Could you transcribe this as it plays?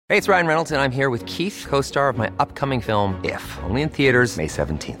Hey, it's Ryan Reynolds, and I'm here with Keith, co-star of my upcoming film, If, only in theaters May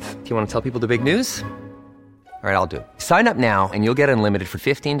 17th. Do you want to tell people the big news? All right, I'll do it. Sign up now and you'll get unlimited for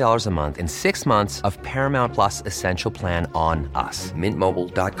 $15 a month and 6 months of Paramount Plus Essential Plan on us.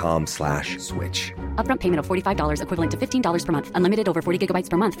 MintMobile.com/switch. Upfront payment of $45 equivalent to $15 per month. Unlimited over 40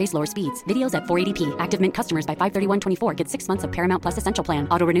 gigabytes per month. Face lower speeds. Videos at 480p. Active Mint customers by 531.24 get 6 months of Paramount Plus Essential Plan.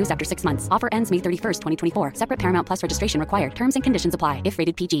 Auto renews after 6 months. Offer ends May 31st, 2024. Separate Paramount Plus registration required. Terms and conditions apply if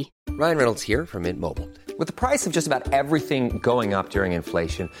rated PG. Ryan Reynolds here from Mint Mobile. With the price of just about everything going up during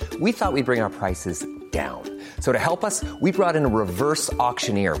inflation, we thought we'd bring our prices down. So to help us, we brought in a reverse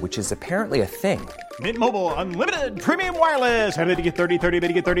auctioneer, which is apparently a thing. Mint Mobile Unlimited Premium Wireless. How to get 30, 30, bit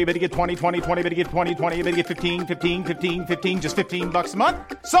to get 30, bit to get 20, 20, 20, bit to get 20, 20, bit to get 15, 15, 15, 15, just $15 a month?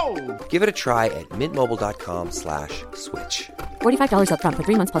 Sold! Give it a try at mintmobile.com/switch. $45 upfront for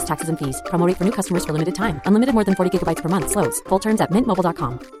 3 months plus taxes and fees. Promo rate for new customers for limited time. Unlimited more than 40 gigabytes per month. Slows full terms at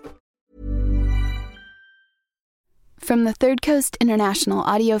mintmobile.com. From the Third Coast International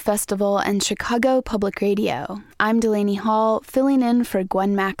Audio Festival and Chicago Public Radio, I'm Delaney Hall, filling in for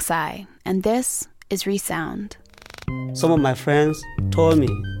Gwen Maxey, and this is Resound. Some of my friends told me,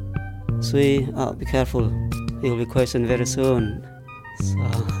 Sui, be careful, you'll be questioned very soon. So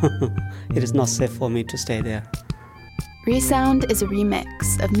it is not safe for me to stay there. Resound is a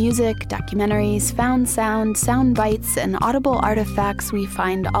remix of music, documentaries, found sound, sound bites, and audible artifacts we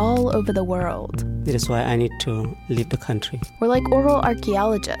find all over the world. That is why I need to leave the country. We're like oral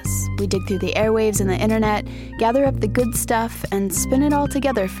archaeologists. We dig through the airwaves and the internet, gather up the good stuff, and spin it all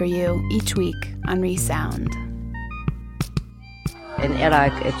together for you each week on Resound. In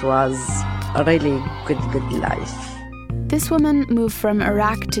Iraq, it was a really good life. This woman moved from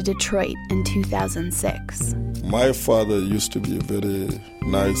Iraq to Detroit in 2006. My father used to be a very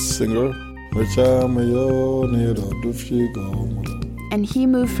nice singer. And he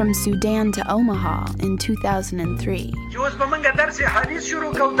moved from Sudan to Omaha in 2003. We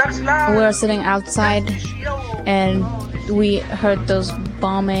were sitting outside and we heard those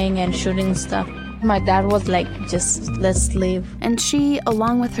bombing and shooting stuff. My dad was like, just let's leave. And she,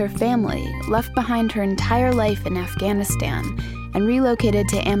 along with her family, left behind her entire life in Afghanistan and relocated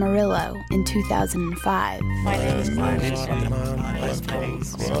to Amarillo in 2005.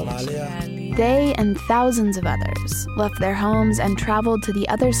 They and thousands of others left their homes and traveled to the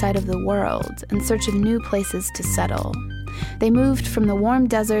other side of the world in search of new places to settle. They moved from the warm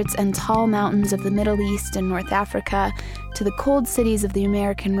deserts and tall mountains of the Middle East and North Africa to the cold cities of the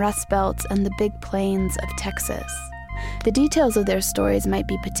American Rust Belt and the big plains of Texas. The details of their stories might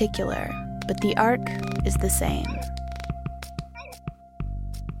be particular, but the arc is the same.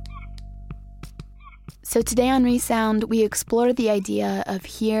 So today on Resound, we explore the idea of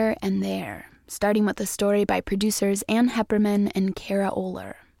here and there, starting with a story by producers Ann Hepperman and Kara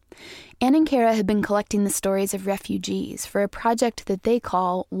Oler. Ann and Kara have been collecting the stories of refugees for a project that they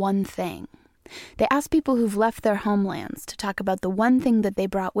call One Thing. They ask people who've left their homelands to talk about the one thing that they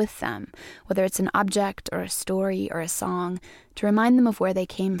brought with them, whether it's an object or a story or a song, to remind them of where they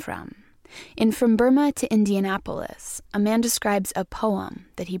came from. In From Burma to Indianapolis, a man describes a poem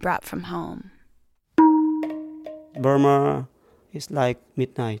that he brought from home. Burma is like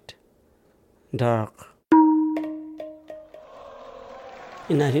midnight, dark.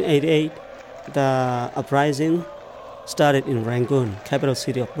 In 1988, the uprising started in Rangoon, capital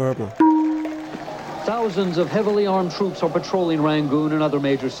city of Burma. Thousands of heavily armed troops are patrolling Rangoon and other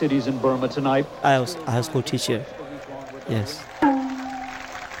major cities in Burma tonight. I was a high school teacher, yes.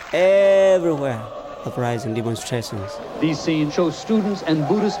 Everywhere, uprising demonstrations. These scenes show students and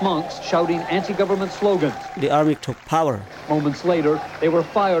Buddhist monks shouting anti-government slogans. The army took power. Moments later, they were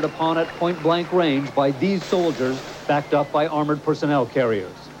fired upon at point-blank range by these soldiers, backed up by armored personnel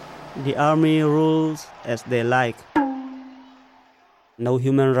carriers. The army rules as they like. No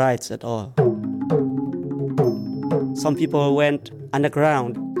human rights at all. Some people went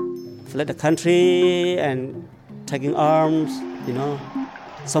underground, fled the country and taking arms,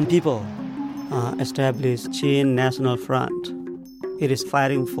 Some people established Chin National Front. It is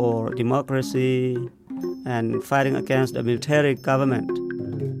fighting for democracy and fighting against the military government.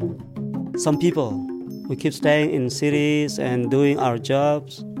 Some people, we keep staying in cities and doing our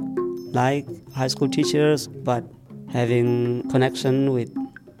jobs, like high school teachers, but having connection with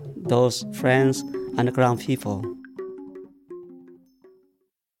those friends, underground people.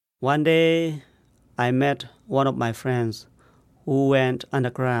 One day, I met one of my friends who went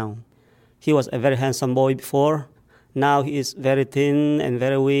underground. He was a very handsome boy before. Now he is very thin and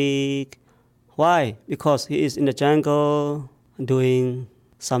very weak. Why? Because he is in the jungle doing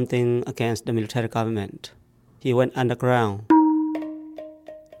something against the military government. He went underground.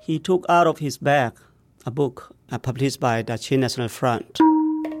 he took out of his bag a book published by the Chin National Front.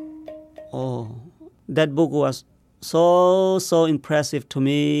 Oh, that book was so impressive to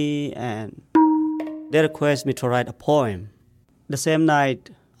me, and they requested me to write a poem. The same night,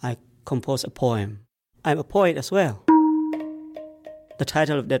 I composed a poem. I'm a poet as well. The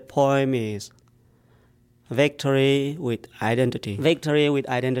title of that poem is Victory with Identity. Victory with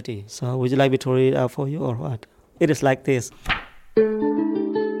Identity. So would you like me to read it out for you or what? It is like this.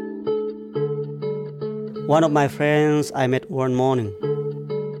 One of my friends I met one morning.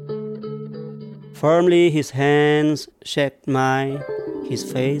 Firmly his hands shook mine, his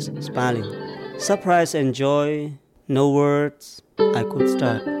face smiling. Surprise and joy, no words I could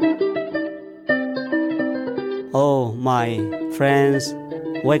start. Oh, my friends,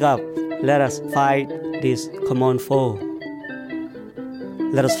 wake up. Let us fight this common foe.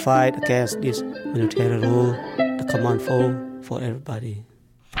 Let us fight against this military rule, the common foe for everybody.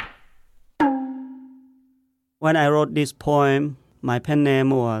 When I wrote this poem, my pen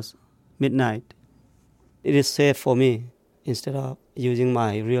name was Midnight. It is safe for me instead of using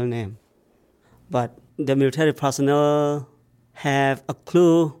my real name. But the military personnel have a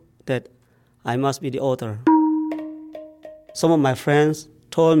clue that I must be the author. Some of my friends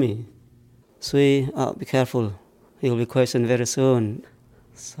told me, Sui, be careful, you'll be questioned very soon.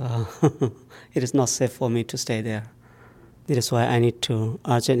 So it is not safe for me to stay there. That is why I need to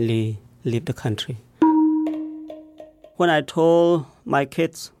urgently leave the country. When I told my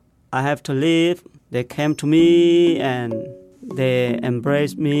kids I have to leave, they came to me and they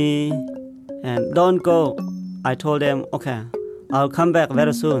embraced me and don't go. I told them, okay, I'll come back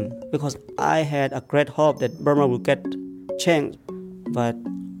very soon because I had a great hope that Burma will get changed. But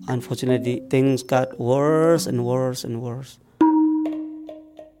unfortunately, things got worse and worse and worse.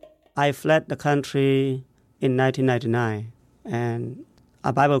 I fled the country in 1999 and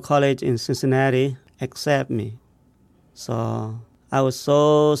a Bible college in Cincinnati accepted me. So I was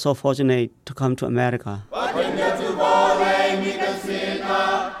so fortunate to come to America.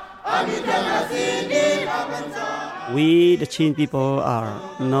 We, the Chin people, are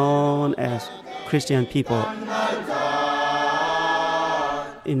known as Christian people.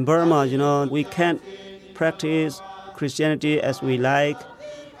 In Burma, we can't practice Christianity as we like.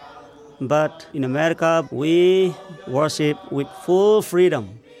 But in America, we worship with full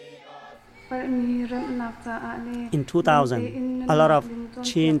freedom. In 2000, a lot of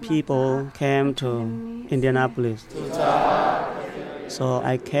Chin people came to Indianapolis. So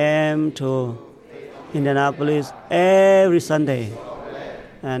I came to Indianapolis every Sunday.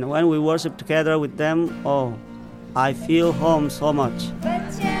 And when we worship together with them, I feel home so much.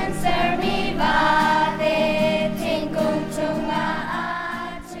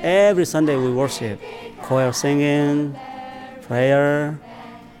 Every Sunday we worship, choir singing, prayer,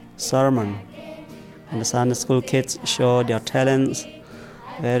 sermon. And the Sunday school kids show their talents.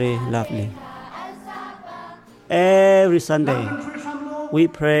 Very lovely. Every Sunday, we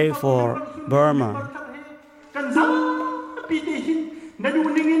pray for Burma.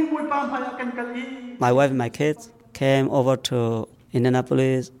 My wife and my kids came over to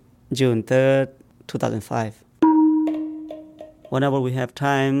Indianapolis June 3rd, 2005. Whenever we have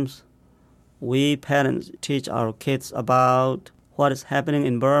times, we parents teach our kids about what is happening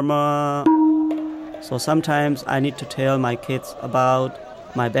in Burma. So sometimes I need to tell my kids about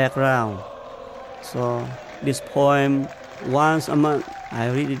my background. So this poem, once a month, I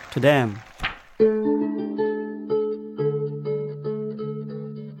read it to them.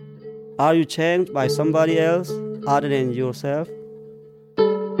 Are you changed by somebody else other than yourself?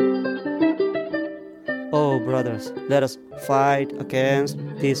 Oh, brothers, let us fight against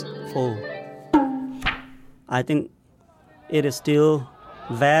this foe. I think it is still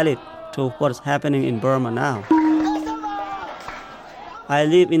valid to what is happening in Burma now. I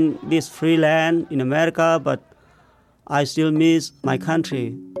live in this free land in America, but I still miss my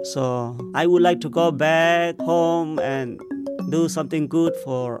country. So I would like to go back home and do something good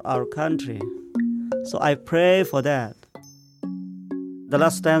for our country. So I pray for that. The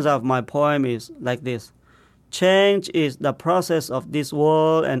last stanza of my poem is like this. Change is the process of this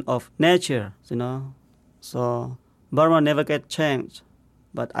world and of nature, So Burma never gets changed,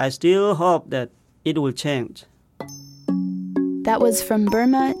 but I still hope that it will change. That was From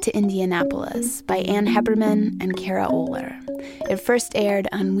Burma to Indianapolis by Ann Heppermann and Kara Oler. It first aired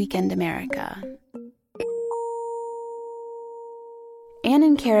on Weekend America. Ann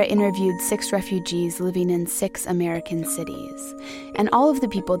and Kara interviewed 6 refugees living in 6 American cities, and all of the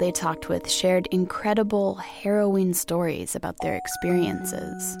people they talked with shared incredible, harrowing stories about their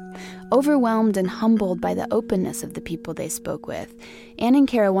experiences. Overwhelmed and humbled by the openness of the people they spoke with, Ann and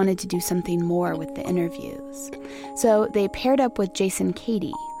Kara wanted to do something more with the interviews. So they paired up with Jason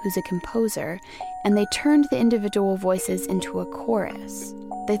Cady, who's a composer, and they turned the individual voices into a chorus.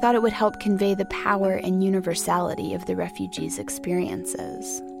 They thought it would help convey the power and universality of the refugees'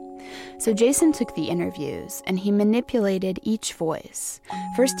 experiences. So Jason took the interviews and he manipulated each voice.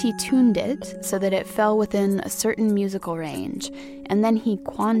 First he tuned it so that it fell within a certain musical range, and then he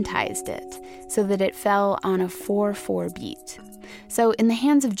quantized it so that it fell on a 4/4 beat. So in the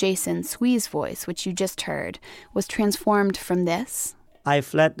hands of Jason, Sui's voice, which you just heard, was transformed from this. I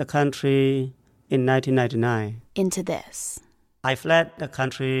fled the country in 1999. Into this. I fled the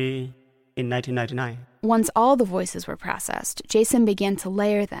country in 1999. Once all the voices were processed, Jason began to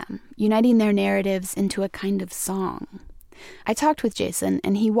layer them, uniting their narratives into a kind of song. I talked with Jason,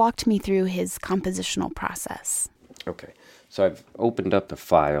 and he walked me through his compositional process. Okay, so I've opened up the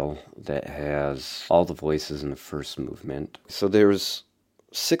file that has all the voices in the first movement. So there's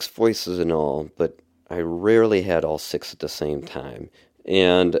 6 voices in all, but I rarely had all 6 at the same time.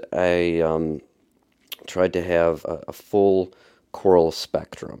 And I tried to have a full choral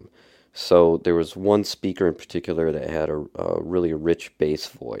spectrum. So there was one speaker in particular that had a really rich bass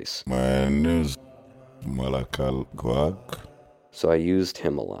voice. My name is Malakal Gwag. So I used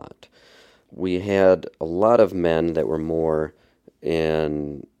him a lot. We had a lot of men that were more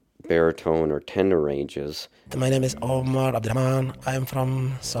in baritone or tenor ranges. My name is Omar Abdurrahman. I'm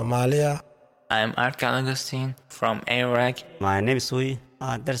from Somalia. I'm Arkan Augustine from Iraq. My name is Sui.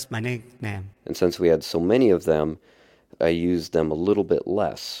 That's my nickname. And since we had so many of them, I used them a little bit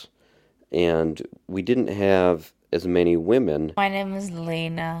less. And we didn't have as many women. My name is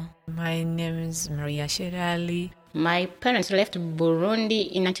Lena. My name is Maria Shirali. My parents left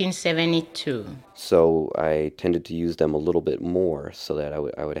Burundi in 1972. So I tended to use them a little bit more so that I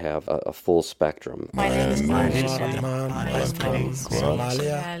would have a full spectrum. My name is Abdurrahman. I'm from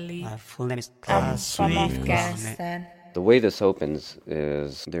Somalia. My full name is I'm from Afghanistan. The way this opens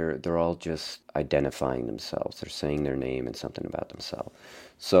is they're all just identifying themselves. They're saying their name and something about themselves.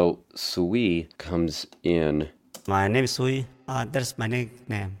 So Sui comes in. My name is Sui. That's my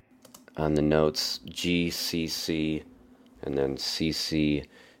nickname. On the notes G, C, C, and then C, C,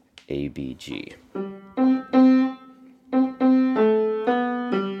 A, B, G.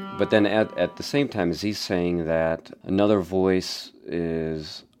 But then at the same time as he's saying that, another voice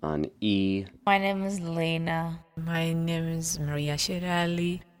is on E. My name is Lena. My name is Maria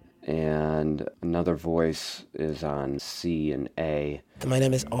Shirali. And another voice is on C and A. My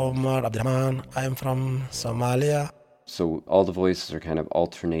name is Omar Abdurrahman. I'm from Somalia. So all the voices are kind of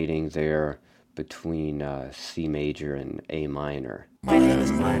alternating there between C major and A minor. My name is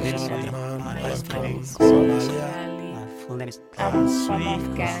Abdurrahman. I'm from Somalia. I'm from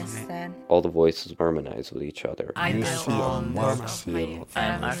Afghanistan. All the voices harmonize with each other. I'm Arkan Augustine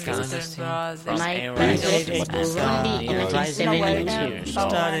from parents left Burundi in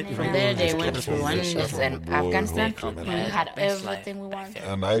 1972. From there they went to Rwanda In Afghanistan, we had everything we wanted.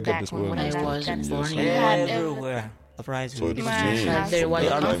 And I got this one. I was born We had everywhere. So it But there was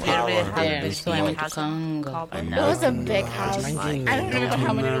no power there, so I went to Congo. It was a big house. I don't even know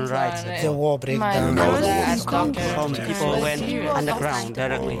how many rooms were in it. The war breakdown. Some people went underground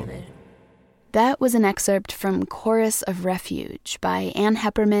directly. That was an excerpt from Chorus of Refuge by Ann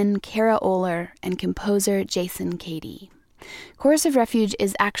Heppermann, Kara Oler, and composer Jason Cady. Chorus of Refuge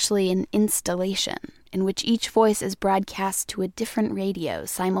is actually an installation in which each voice is broadcast to a different radio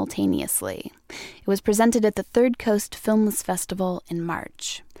simultaneously. It was presented at the Third Coast Filmless Festival in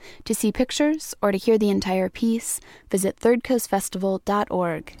March. To see pictures or to hear the entire piece, visit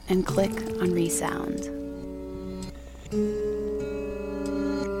thirdcoastfestival.org and click on Resound.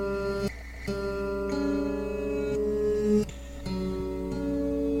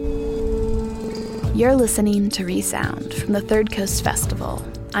 You're listening to Resound from the Third Coast Festival.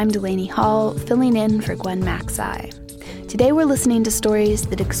 I'm Delaney Hall, filling in for Gwen Maxey. Today we're listening to stories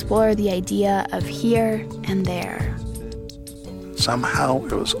that explore the idea of here and there. Somehow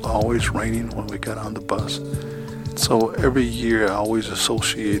it was always raining when we got on the bus. So every year I always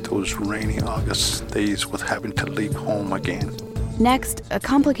associate those rainy August days with having to leave home again. Next, a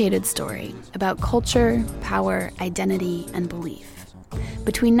complicated story about culture, power, identity, and belief.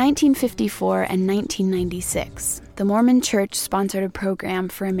 Between 1954 and 1996, the Mormon Church sponsored a program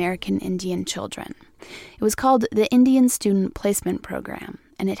for American Indian children. It was called the Indian Student Placement Program,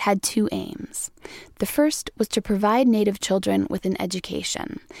 and it had two aims. The first was to provide Native children with an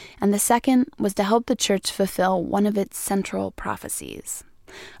education, and the second was to help the church fulfill one of its central prophecies.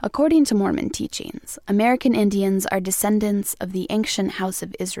 According to Mormon teachings, American Indians are descendants of the ancient House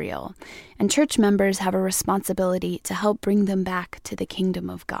of Israel, and church members have a responsibility to help bring them back to the kingdom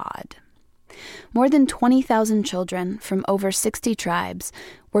of God. More than 20,000 children from over 60 tribes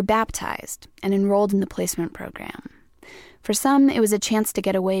were baptized and enrolled in the placement program. For some, it was a chance to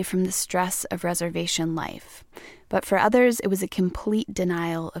get away from the stress of reservation life, but for others, it was a complete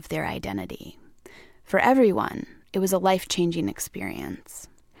denial of their identity. For everyone, it was a life-changing experience.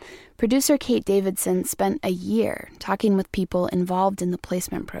 Producer Kate Davidson spent a year talking with people involved in the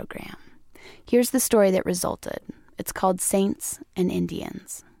placement program. Here's the story that resulted. It's called Saints and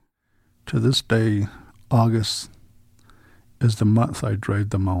Indians. To this day, August is the month I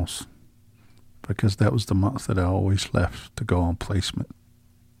dread the most, because that was the month that I always left to go on placement.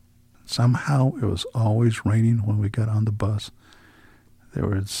 Somehow it was always raining when we got on the bus. There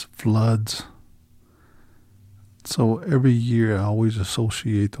was floods. So every year I always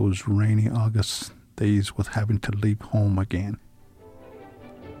associate those rainy August days with having to leave home again.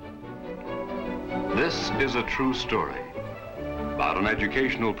 This is a true story about an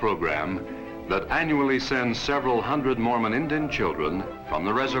educational program that annually sends several hundred Mormon Indian children from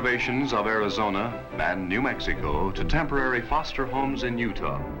the reservations of Arizona and New Mexico to temporary foster homes in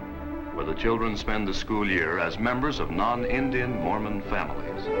Utah, where the children spend the school year as members of non-Indian Mormon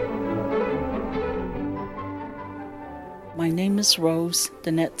families. My name is Rose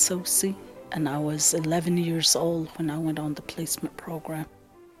Danette Sosi, and I was 11 years old when I went on the placement program.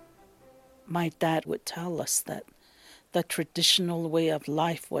 My dad would tell us that the traditional way of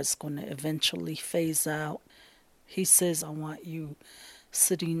life was going to eventually phase out. He says, I want you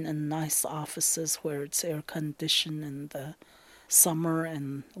sitting in nice offices where it's air conditioned in the summer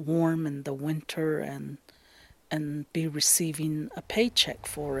and warm in the winter, and be receiving a paycheck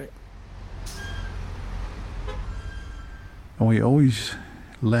for it. And we always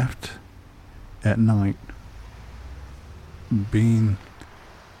left at night. Being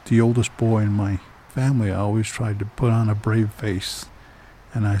the oldest boy in my family, I always tried to put on a brave face,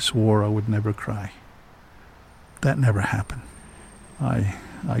 and I swore I would never cry. That never happened.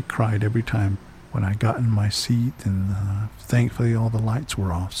 I cried every time when I got in my seat, and thankfully all the lights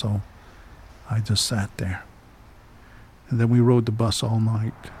were off, so I just sat there. And then we rode the bus all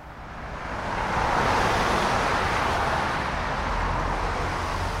night.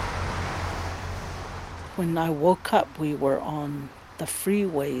 When I woke up, we were on the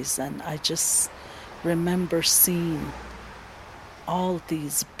freeways, and I just remember seeing all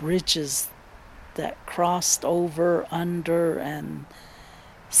these bridges that crossed over, under, and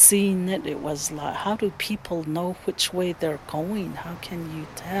seeing it. It was like, how do people know which way they're going? How can you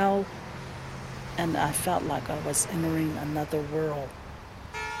tell? And I felt like I was entering another world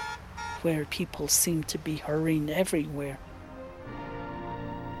where people seem to be hurrying everywhere.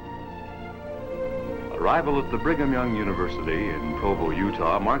 Arrival at the Brigham Young University in Provo,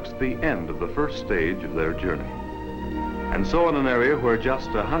 Utah marks the end of the first stage of their journey. And so in an area where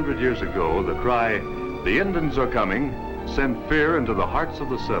just 100 years ago the cry, "The Indians are coming," sent fear into the hearts of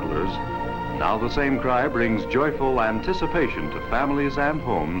the settlers, now the same cry brings joyful anticipation to families and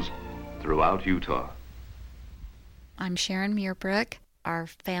homes throughout Utah. I'm Sharon Muirbrook. Our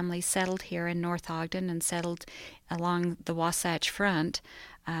family settled here in North Ogden and settled along the Wasatch Front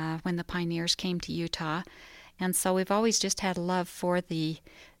when the pioneers came to Utah. And so we've always just had a love for the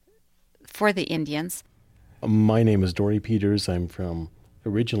Indians. My name is Dory Peters. I'm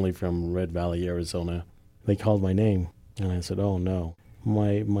originally from Red Valley, Arizona. They called my name, and I said, oh no.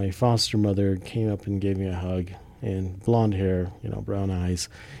 My foster mother came up and gave me a hug, and blonde hair, brown eyes,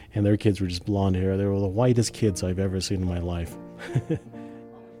 and their kids were just blonde hair. They were the whitest kids I've ever seen in my life.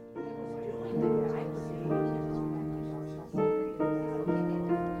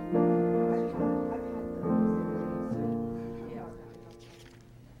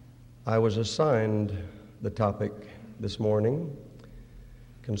 I was assigned the topic this morning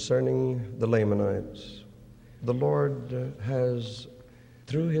concerning the Lamanites. The Lord has,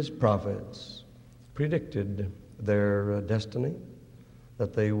 through his prophets, predicted their destiny,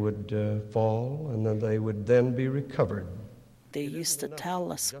 that they would fall and that they would then be recovered. They used to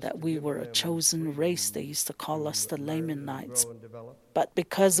tell us that we were a chosen race. They used to call us the Lamanites. But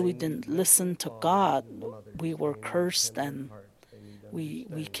because we didn't listen to God, we were cursed, and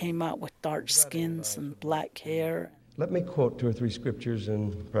we came out with dark skins and black hair. Let me quote 2 or 3 scriptures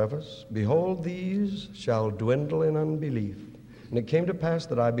in preface. Behold, these shall dwindle in unbelief. And it came to pass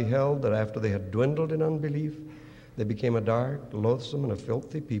that I beheld that after they had dwindled in unbelief, They became a dark, loathsome, and a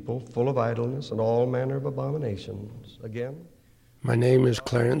filthy people, full of idleness and all manner of abominations. Again? My name is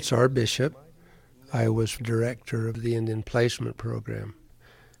Clarence R. Bishop. I was director of the Indian Placement Program.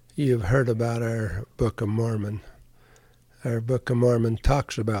 You've heard about our Book of Mormon. Our Book of Mormon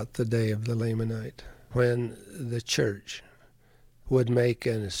talks about the day of the Lamanite, when the church would make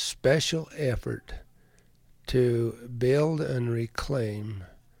a special effort to build and reclaim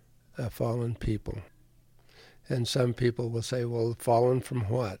a fallen people. And some people will say, well, fallen from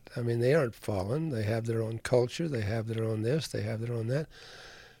what? I mean, they aren't fallen. They have their own culture. They have their own this. They have their own that.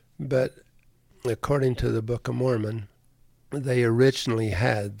 But according to the Book of Mormon, they originally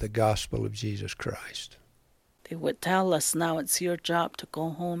had the gospel of Jesus Christ. They would tell us, now it's your job to go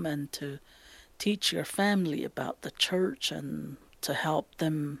home and to teach your family about the church and to help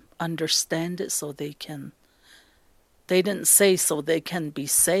them understand it so they can, they didn't say so they can be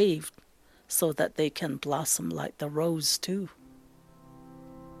saved, so that they can blossom like the rose too.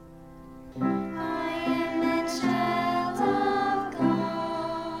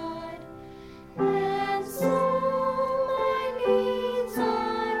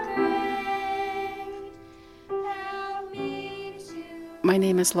 My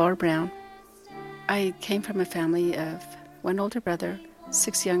name is Laura Brown. I came from a family of one older brother,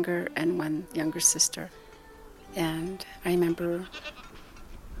 6 younger, and 1 younger sister. And I remember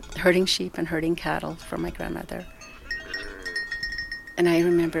herding sheep and herding cattle for my grandmother. And I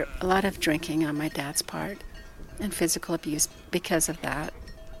remember a lot of drinking on my dad's part and physical abuse because of that.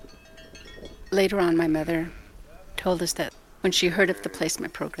 Later on, my mother told us that when she heard of the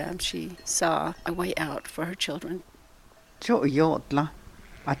placement program, she saw a way out for her children. My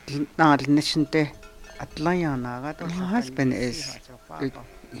husband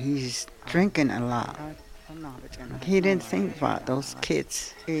he's drinking a lot. He didn't think about those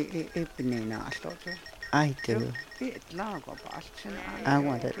kids. I do. I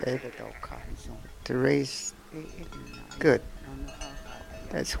wanted it to raise good.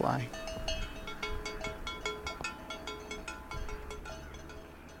 That's why.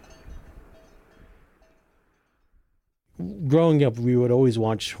 Growing up, we would always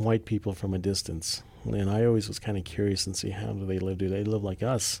watch white people from a distance. And I always was kind of curious and see, how do they live? Do they live like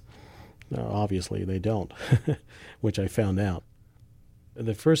us? No, obviously they don't, which I found out.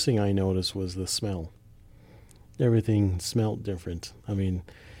 The first thing I noticed was the smell. Everything smelled different. I mean,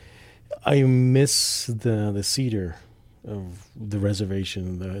 I miss the cedar of the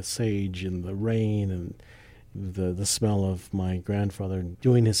reservation, the sage and the rain and the smell of my grandfather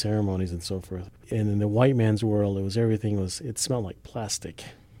doing his ceremonies and so forth. And in the white man's world, it smelled like plastic.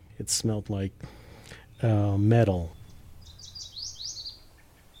 It smelled like metal.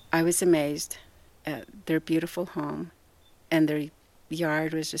 I was amazed at their beautiful home, and their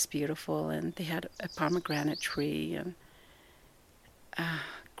yard was just beautiful, and they had a pomegranate tree and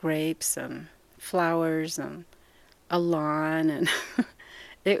grapes and flowers and a lawn, and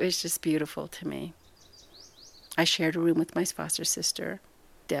it was just beautiful to me. I shared a room with my foster sister,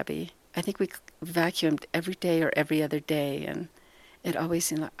 Debbie. I think we vacuumed every day or every other day, and it always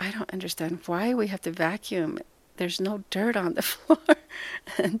seemed like, I don't understand why we have to vacuum. There's no dirt on the floor.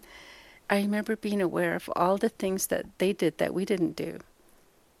 And I remember being aware of all the things that they did that we didn't do,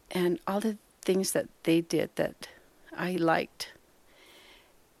 and all the things that they did that I liked.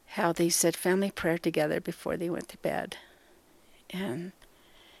 How they said family prayer together before they went to bed, and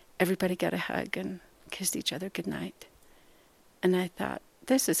everybody got a hug and kissed each other goodnight. And I thought,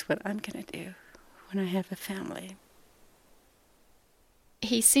 this is what I'm going to do when I have a family.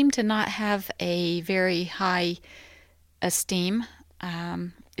 He seemed to not have a very high esteem.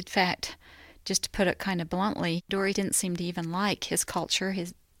 In fact, just to put it kind of bluntly, Dory didn't seem to even like his culture,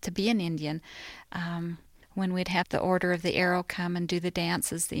 to be an Indian. When we'd have the Order of the Arrow come and do the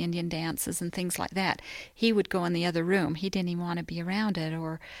dances, the Indian dances and things like that, he would go in the other room. He didn't even want to be around it.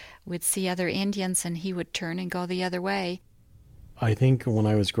 Or we'd see other Indians and he would turn and go the other way. I think when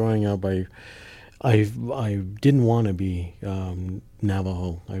I was growing up, I didn't want to be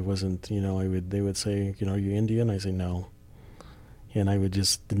Navajo. I wasn't, they would say, are you Indian? I say no. And I would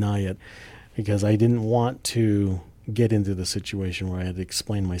just deny it because I didn't want to get into the situation where I had to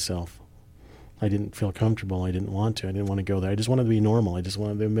explain myself. I didn't feel comfortable. I didn't want to. I didn't want to go there. I just wanted to be normal. I just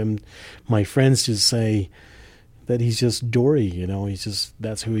wanted them, my friends to say that he's just Dory, he's just,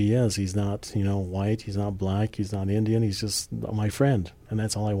 that's who he is. He's not, white. He's not black. He's not Indian. He's just my friend. And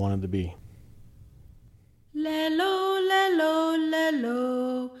that's all I wanted to be. Lelo, lelo,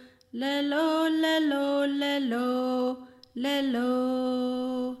 lelo, lelo, lelo, lelo,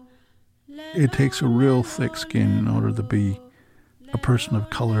 lelo. It takes a real thick skin in order to be a person of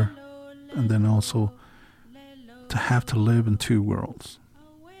color, and then also to have to live in two worlds.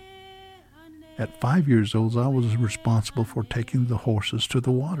 At 5 years old, I was responsible for taking the horses to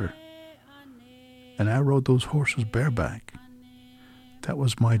the water. And I rode those horses bareback. That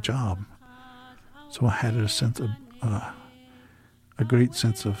was my job. So I had a great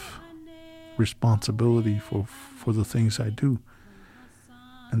sense of responsibility for the things I do.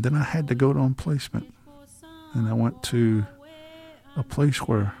 And then I had to go on placement. And I went to a place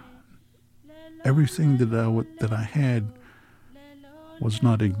where everything that I had was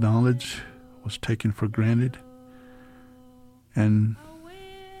not acknowledged, was taken for granted, and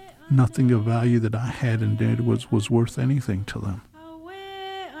nothing of value that I had and did was worth anything to them.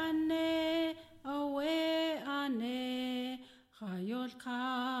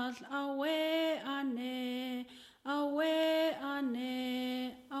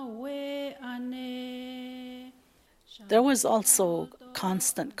 There was also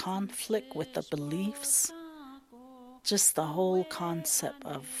constant conflict with the beliefs, just the whole concept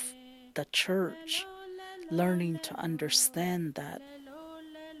of the church, learning to understand that.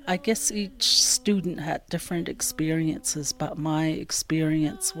 I guess each student had different experiences, but my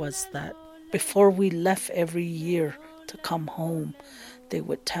experience was that before we left every year to come home, they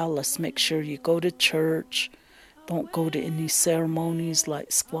would tell us, make sure you go to church, don't go to any ceremonies like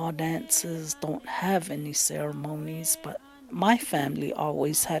squaw dances, don't have any ceremonies. But my family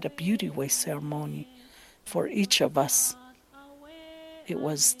always had a beauty way ceremony for each of us. It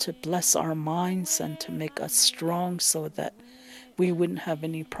was to bless our minds and to make us strong so that we wouldn't have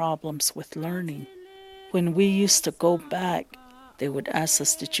any problems with learning. When we used to go back, they would ask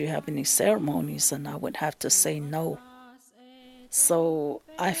us, did you have any ceremonies? And I would have to say no. So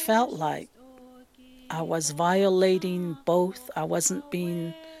I felt like I was violating both. I wasn't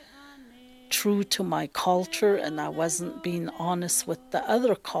being true to my culture, and I wasn't being honest with the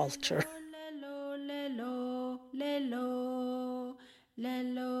other culture.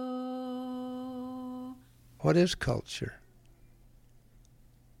 What is culture?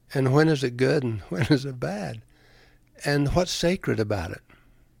 And when is it good and when is it bad? And what's sacred about it?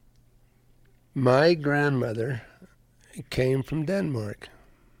 My grandmother came from Denmark.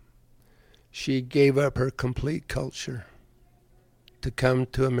 She gave up her complete culture to come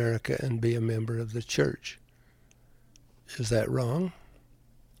to America and be a member of the church. Is that wrong?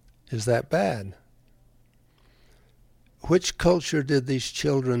 Is that bad? Which culture did these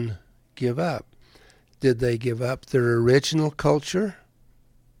children give up? Did they give up their original culture,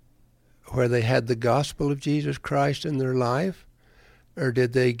 where they had the gospel of Jesus Christ in their life? Or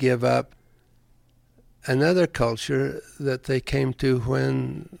did they give up another culture that they came to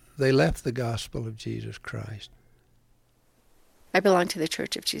when they left the gospel of Jesus Christ? I belong to the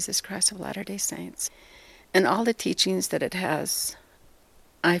Church of Jesus Christ of Latter-day Saints. And all the teachings that it has,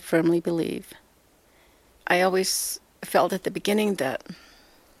 I firmly believe. I always felt at the beginning that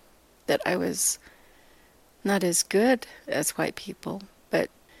I was not as good as white people, but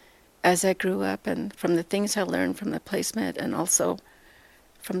as I grew up and from the things I learned from the placement and also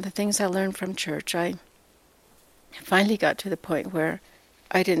from the things I learned from church, I finally got to the point where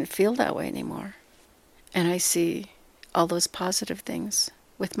I didn't feel that way anymore. And I see all those positive things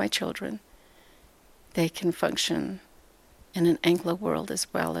with my children. They can function in an Anglo world as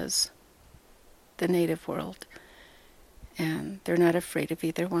well as the native world. And they're not afraid of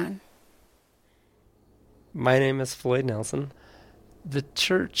either one. My name is Floyd Nelson. The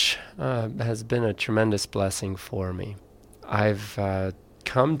church has been a tremendous blessing for me. I've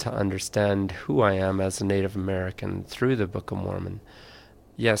come to understand who I am as a Native American through the Book of Mormon.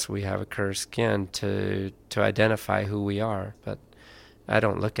 Yes, we have a cursed skin to identify who we are, but I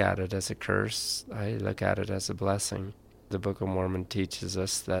don't look at it as a curse. I look at it as a blessing. The Book of Mormon teaches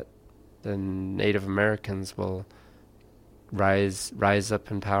us that the Native Americans will rise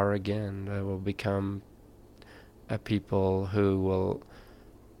up in power again. They will become a people who will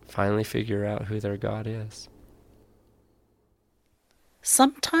finally figure out who their God is.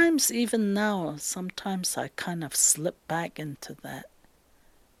 Sometimes, even now, sometimes I kind of slip back into that,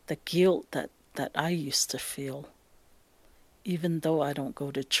 the guilt that I used to feel, even though I don't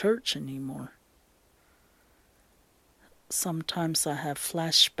go to church anymore. Sometimes I have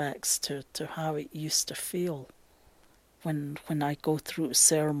flashbacks to how it used to feel when I go through a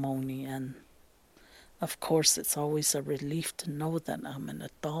ceremony, and of course it's always a relief to know that I'm an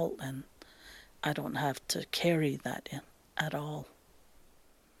adult and I don't have to carry that in at all.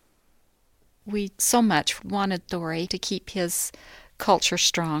 We so much wanted Dory to keep his culture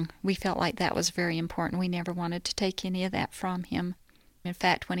strong. We felt like that was very important. We never wanted to take any of that from him. In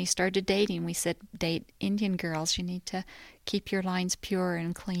fact, when he started dating, we said, date Indian girls. You need to keep your lines pure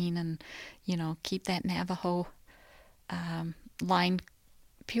and clean and, keep that Navajo line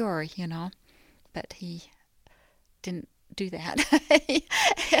pure, you know. But he didn't do that.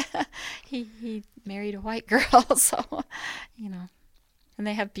 he married a white girl, so, you know. And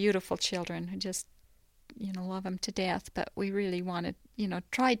they have beautiful children who just, you know, love him to death. But we really wanted, you know,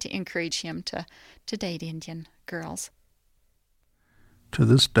 tried to encourage him to date Indian girls. To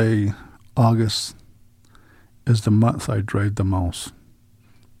this day, August is the month I dread the most,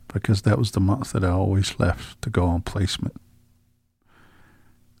 because that was the month that I always left to go on placement.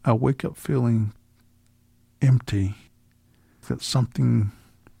 I wake up feeling empty, that something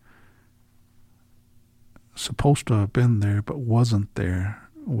supposed to have been there but wasn't there,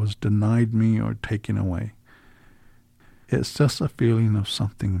 was denied me or taken away. It's just a feeling of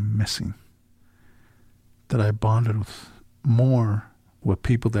something missing, that I bonded with more with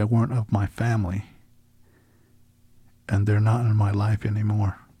people that weren't of my family, and they're not in my life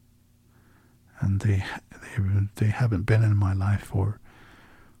anymore. And they haven't been in my life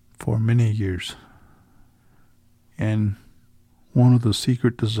for many years. And one of the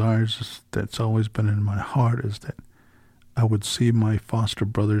secret desires that's always been in my heart is that I would see my foster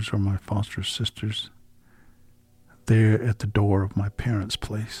brothers or my foster sisters there at the door of my parents'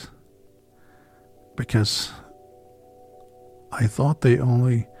 place. Because I thought they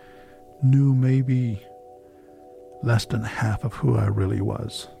only knew maybe less than half of who I really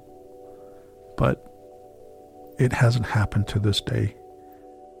was. But it hasn't happened to this day.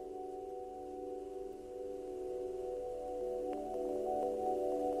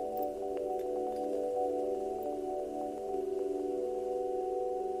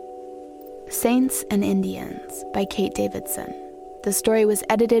 Saints and Indians by Kate Davidson. The story was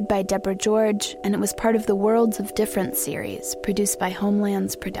edited by Deborah George, and it was part of the Worlds of Difference series produced by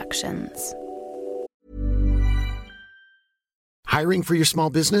Homelands Productions. Hiring for your small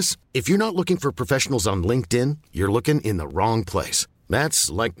business? If you're not looking for professionals on LinkedIn, you're looking in the wrong place. That's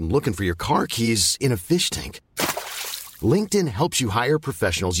like looking for your car keys in a fish tank. LinkedIn helps you hire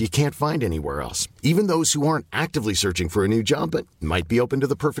professionals you can't find anywhere else, even those who aren't actively searching for a new job but might be open to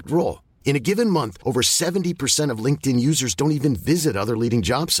the perfect role. In a given month, over 70% of LinkedIn users don't even visit other leading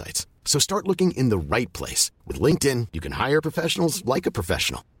job sites. So start looking in the right place. With LinkedIn, you can hire professionals like a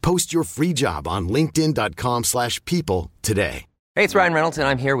professional. Post your free job on linkedin.com/people today. Hey, it's Ryan Reynolds, and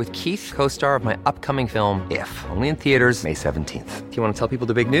I'm here with Keith, co-star of my upcoming film, If, only in theaters May 17th. Do you want to tell people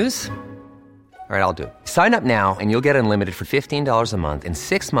the big news? All right, I'll do it. Sign up now and you'll get unlimited for $15 a month and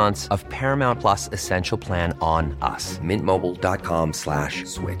 6 months of Paramount Plus Essential Plan on us.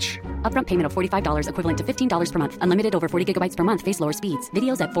 MintMobile.com/switch. Upfront payment of $45 equivalent to $15 per month. Unlimited over 40 gigabytes per month. Face lower speeds.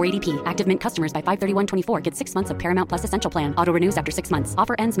 Videos at 480p. Active Mint customers by 531.24 get 6 months of Paramount Plus Essential Plan. Auto renews after 6 months.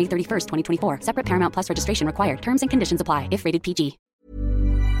 Offer ends May 31st, 2024. Separate Paramount Plus registration required. Terms and conditions apply if rated PG.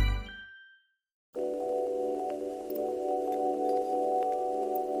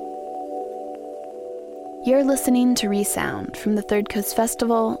 You're listening to Resound from the Third Coast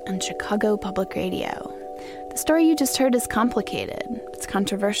Festival and Chicago Public Radio. The story you just heard is complicated. It's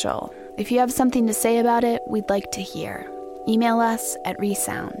controversial. If you have something to say about it, we'd like to hear. Email us at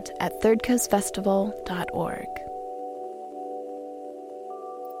resound@thirdcoastfestival.org.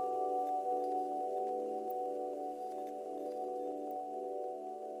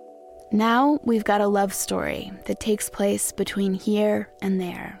 Now we've got a love story that takes place between here and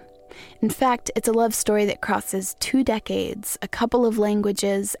there. In fact, it's a love story that crosses 2 decades, a couple of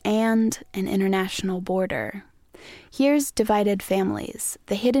languages, and an international border. Here's Divided Families,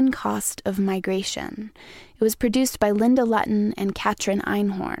 The Hidden Cost of Migration. It was produced by Linda Lutton and Katrin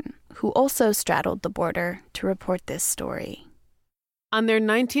Einhorn, who also straddled the border to report this story. On their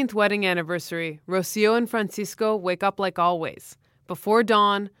 19th wedding anniversary, Rocio and Francisco wake up like always, before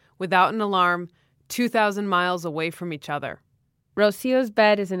dawn, without an alarm, 2,000 miles away from each other. Rocio's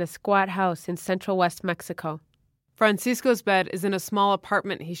bed is in a squat house in central West Mexico. Francisco's bed is in a small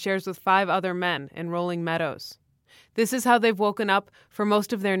apartment he shares with 5 other men in Rolling Meadows. This is how they've woken up for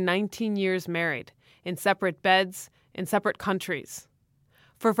most of their 19 years married, in separate beds, in separate countries.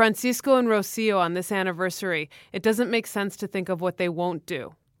 For Francisco and Rocio on this anniversary, it doesn't make sense to think of what they won't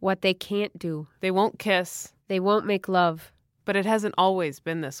do. What they can't do. They won't kiss. They won't make love. But it hasn't always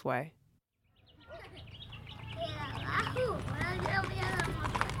been this way.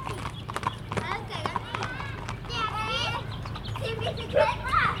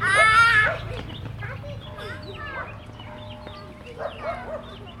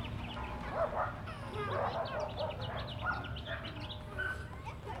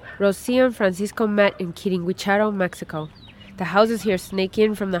 Rocio and Francisco met in Quiringuicharo, Mexico. The houses here snake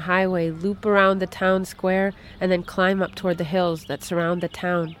in from the highway, loop around the town square, and then climb up toward the hills that surround the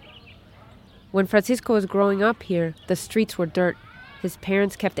town. When Francisco was growing up here, the streets were dirt. His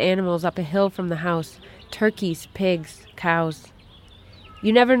parents kept animals up a hill from the house: turkeys, pigs, cows.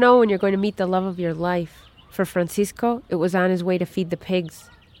 You never know when you're going to meet the love of your life. For Francisco, it was on his way to feed the pigs.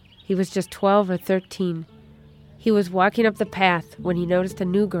 He was just 12 or 13. He was walking up the path when he noticed a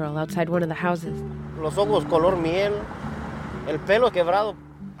new girl outside one of the houses. Los ojos color miel, el pelo quebrado.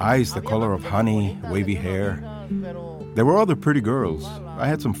 Eyes the color of honey, wavy hair. There were other pretty girls. I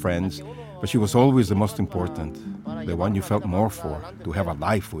had some friends, but she was always the most important, the one you felt more for, to have a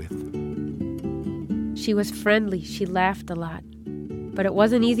life with. She was friendly. She laughed a lot. But it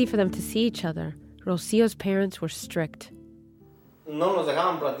wasn't easy for them to see each other. Rocio's parents were strict.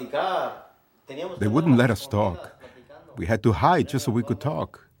 They wouldn't let us talk. We had to hide just so we could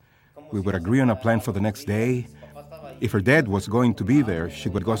talk. We would agree on a plan for the next day. If her dad was going to be there, she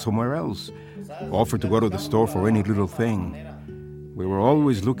would go somewhere else, offer to go to the store for any little thing. We were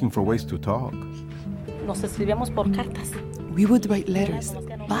always looking for ways to talk. We would write letters,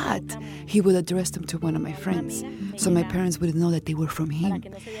 but he would address them to one of my friends, so my parents would know that they were from him.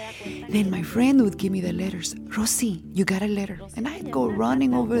 Then my friend would give me the letters. Rosie, you got a letter. And I'd go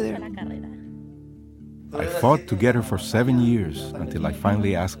running over there. I fought to get her for 7 years until I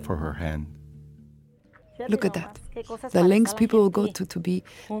finally asked for her hand. Look at that. The lengths people will go to be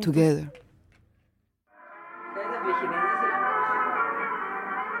together.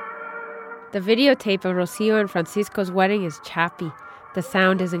 The videotape of Rocio and Francisco's wedding is choppy. The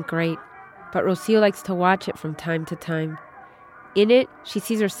sound isn't great, but Rocio likes to watch it from time to time. In it, she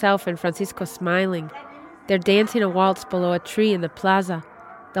sees herself and Francisco smiling. They're dancing a waltz below a tree in the plaza,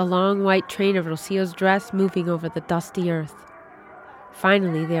 the long white train of Rocio's dress moving over the dusty earth.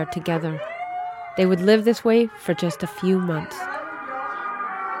 Finally, they are together. They would live this way for just a few months.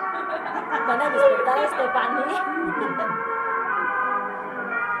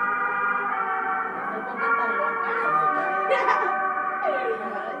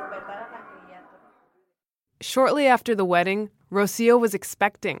 Shortly after the wedding, Rocio was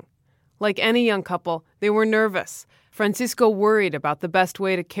expecting. Like any young couple, they were nervous. Francisco worried about the best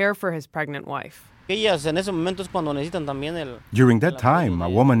way to care for his pregnant wife. During that time, a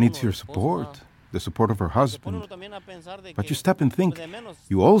woman needs your support, the support of her husband. But you stop and think,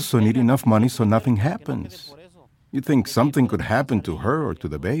 you also need enough money so nothing happens. You think something could happen to her or to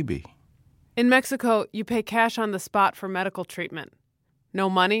the baby. In Mexico, you pay cash on the spot for medical treatment. No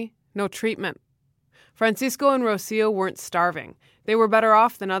money, no treatment. Francisco and Rocio weren't starving. They were better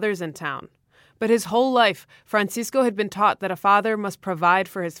off than others in town. But his whole life, Francisco had been taught that a father must provide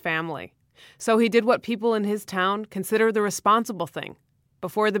for his family. So he did what people in his town consider the responsible thing.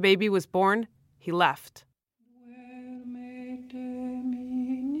 Before the baby was born, he left.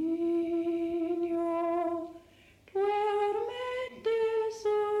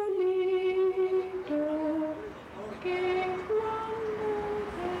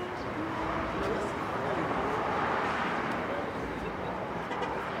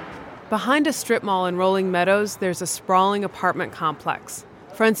 Behind a strip mall in Rolling Meadows, there's a sprawling apartment complex.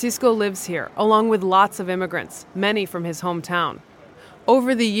 Francisco lives here, along with lots of immigrants, many from his hometown.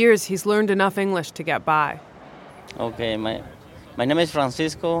 Over the years, he's learned enough English to get by. Okay, my name is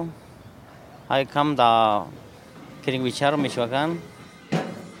Francisco. I come to Quiriguicharo, Michoacán.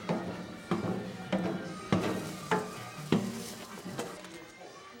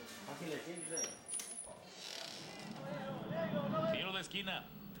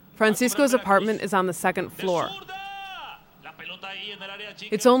 Francisco's apartment is on the second floor.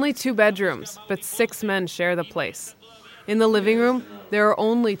 It's only 2 bedrooms, but 6 men share the place. In the living room, there are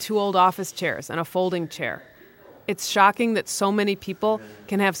only 2 old office chairs and a folding chair. It's shocking that so many people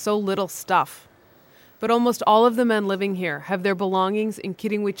can have so little stuff. But almost all of the men living here have their belongings in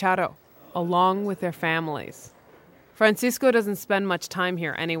Quiriguicharo, along with their families. Francisco doesn't spend much time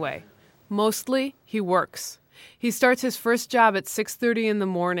here anyway. Mostly, he works. He starts his first job at 6:30 in the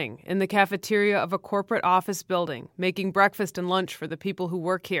morning in the cafeteria of a corporate office building, making breakfast and lunch for the people who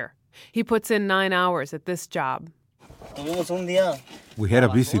work here. He puts in 9 hours at this job. We had a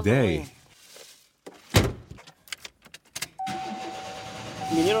busy day.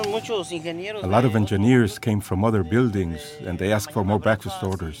 A lot of engineers came from other buildings, and they asked for more breakfast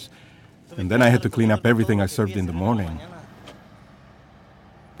orders. And then I had to clean up everything I served in the morning.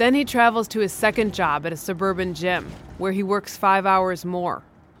 Then he travels to his second job at a suburban gym, where he works 5 hours more.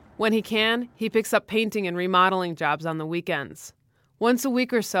 When he can, he picks up painting and remodeling jobs on the weekends. Once a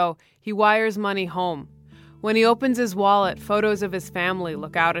week or so, he wires money home. When he opens his wallet, photos of his family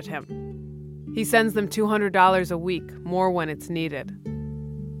look out at him. He sends them $200 a week, more when it's needed.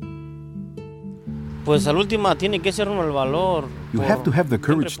 Pues al última tiene que ser uno el valor. You have to have the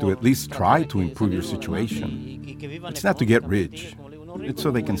courage to at least try to improve your situation. It's not to get rich. It's so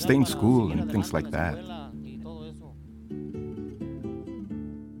they can stay in school and things like that.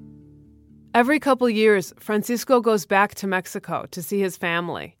 Every couple years, Francisco goes back to Mexico to see his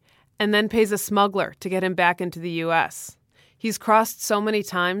family, and then pays a smuggler to get him back into the U.S. He's crossed so many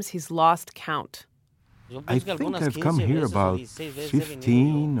times, he's lost count. I think I've come here about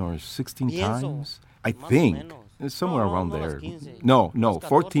 15 or 16 times. I think. Somewhere around there. No,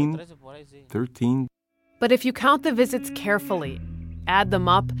 14, 13. But if you count the visits carefully, add them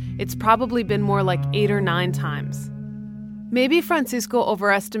up, it's probably been more like 8 or 9 times. Maybe Francisco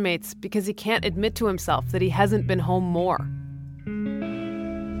overestimates because he can't admit to himself that he hasn't been home more.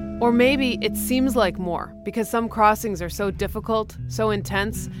 Or maybe it seems like more because some crossings are so difficult, so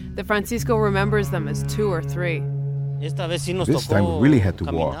intense, that Francisco remembers them as 2 or 3. This time we really had to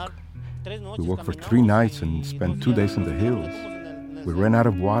walk. We walked for 3 nights and spent 2 days in the hills. We ran out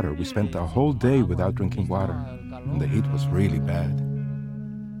of water. We spent a whole day without drinking water, and the heat was really bad.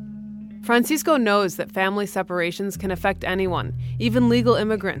 Francisco knows that family separations can affect anyone. Even legal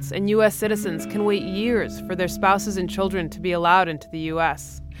immigrants and U.S. citizens can wait years for their spouses and children to be allowed into the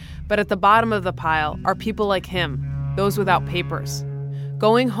U.S. But at the bottom of the pile are people like him, those without papers.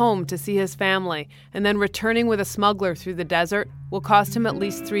 Going home to see his family and then returning with a smuggler through the desert will cost him at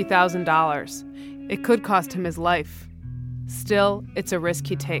least $3,000. It could cost him his life. Still, it's a risk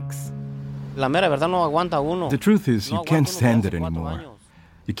he takes. The truth is, you can't stand it anymore.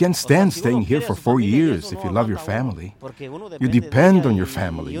 You can't stand staying here for 4 years if you love your family. You depend on your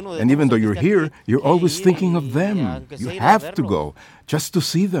family, and even though you're here, you're always thinking of them. You have to go, just to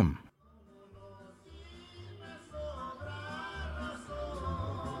see them.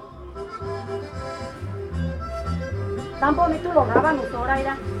 Tan bonito lo graban ahora,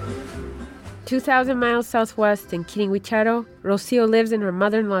 mira. 2,000 miles southwest in Kiringuicharo, Rocio lives in her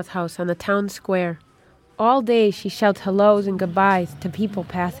mother-in-law's house on the town square. All day she shouts hellos and goodbyes to people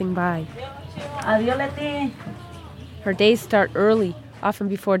passing by. Adiós, Leti. Her days start early, often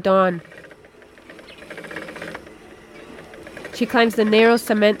before dawn. She climbs the narrow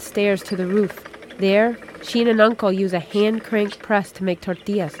cement stairs to the roof. There, she and an uncle use a hand-crank press to make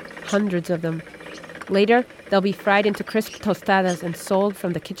tortillas, hundreds of them. Later, they'll be fried into crisp tostadas and sold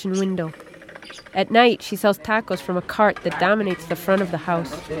from the kitchen window. At night, she sells tacos from a cart that dominates the front of the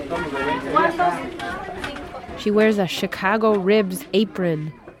house. She wears a Chicago Ribs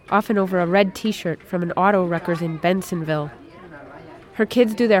apron, often over a red t-shirt from an auto wreckers in Bensonville. Her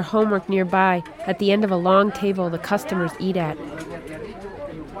kids do their homework nearby, at the end of a long table the customers eat at.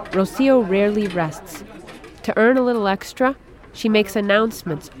 Rocio rarely rests. To earn a little extra, she makes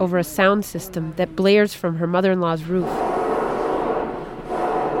announcements over a sound system that blares from her mother-in-law's roof.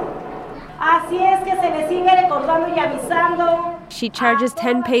 She charges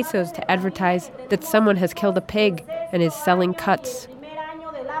 10 pesos to advertise that someone has killed a pig and is selling cuts.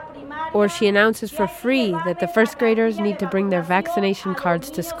 Or she announces for free that the first graders need to bring their vaccination cards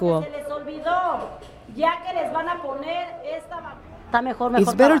to school.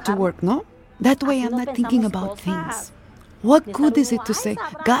 It's better to work, no? That way I'm not thinking about things. What good is it to say,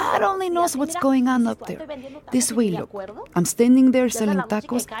 God only knows what's going on up there? This way, look, I'm standing there selling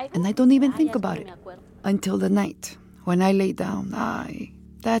tacos and I don't even think about it. Until the night, when I lay down,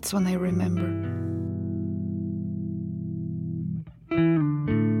 that's when I remember.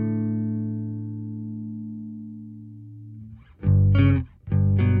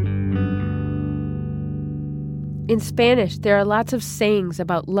 In Spanish, there are lots of sayings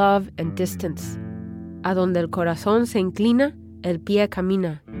about love and distance. A donde el corazón se inclina, el pie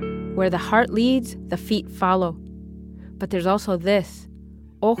camina. Where the heart leads, the feet follow. But there's also this,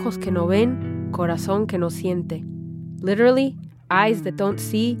 ojos que no ven, corazón que no siente. Literally, eyes that don't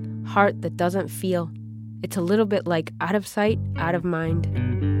see, heart that doesn't feel. It's a little bit like out of sight, out of mind.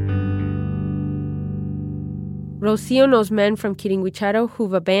 Rocio knows men from Kiringuicharo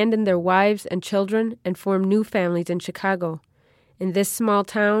who've abandoned their wives and children and formed new families in Chicago. In this small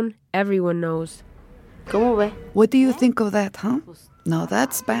town, everyone knows. What do you think of that, huh? Now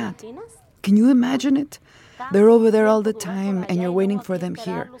that's bad. Can you imagine it? They're over there all the time and you're waiting for them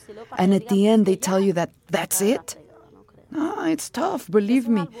here. And at the end they tell you that that's it? No, it's tough, believe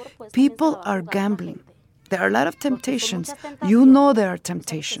me. People are gambling. There are a lot of temptations. You know there are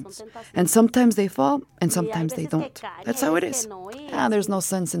temptations. And sometimes they fall and sometimes they don't. That's how it is. There's no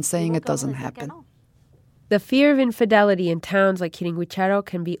sense in saying it doesn't happen. The fear of infidelity in towns like Kiringuicharo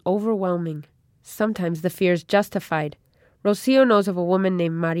can be overwhelming. Sometimes the fear is justified. Rocio knows of a woman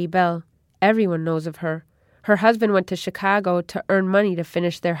named Maribel. Everyone knows of her. Her husband went to Chicago to earn money to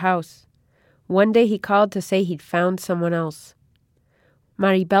finish their house. One day he called to say he'd found someone else.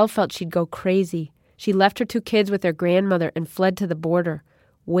 Maribel felt she'd go crazy. She left her 2 kids with their grandmother and fled to the border.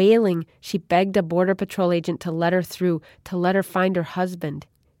 Wailing, she begged a Border Patrol agent to let her through, to let her find her husband.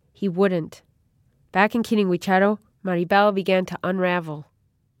 He wouldn't. Back in Kiringuicharo, Maribel began to unravel.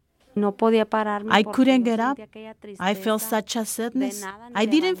 I couldn't get up. I felt such a sadness. I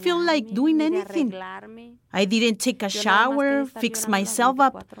didn't feel like doing anything. I didn't take a shower, fix myself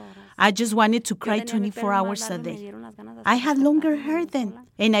up. I just wanted to cry 24 hours a day. I had longer hair then,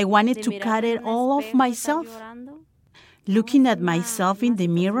 and I wanted to cut it all off myself. Looking at myself in the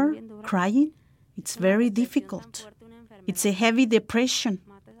mirror, crying, it's very difficult. It's a heavy depression,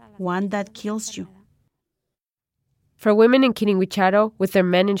 one that kills you. For women in Kiringuicharo with their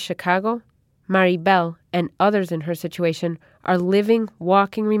men in Chicago, Maribel and others in her situation are living,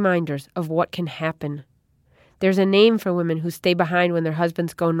 walking reminders of what can happen. There's a name for women who stay behind when their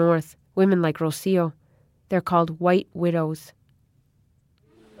husbands go north, women like Rocio. They're called white widows.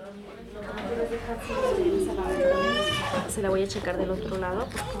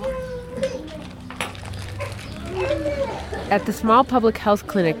 At the small public health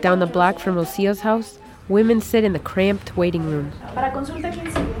clinic down the block from Rocio's house, women sit in the cramped waiting room.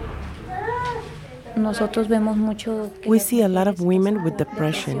 We see a lot of women with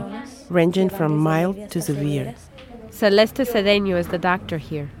depression, ranging from mild to severe. Celeste Cedeño is the doctor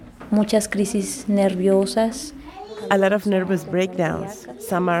here. Muchas crisis nerviosas. A lot of nervous breakdowns.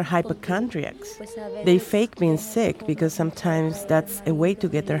 Some are hypochondriacs. They fake being sick because sometimes that's a way to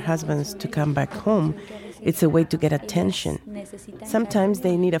get their husbands to come back home. It's a way to get attention. Sometimes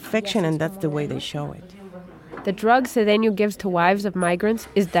they need affection, and that's the way they show it. The drug Cedeño gives to wives of migrants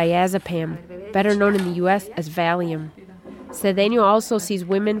is diazepam, better known in the U.S. as Valium. Cedeño also sees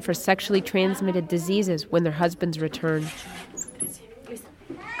women for sexually transmitted diseases when their husbands return.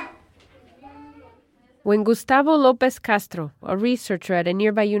 When Gustavo López Castro, a researcher at a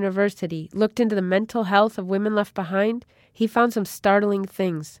nearby university, looked into the mental health of women left behind, he found some startling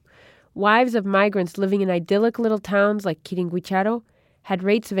things. Wives of migrants living in idyllic little towns like Kiringuicharo had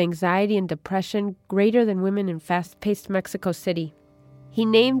rates of anxiety and depression greater than women in fast-paced Mexico City. He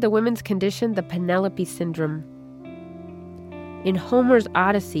named the women's condition the Penelope syndrome. In Homer's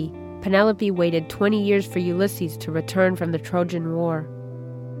Odyssey, Penelope waited 20 years for Ulysses to return from the Trojan War.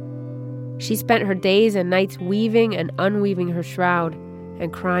 She spent her days and nights weaving and unweaving her shroud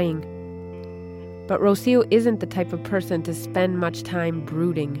and crying. But Rocio isn't the type of person to spend much time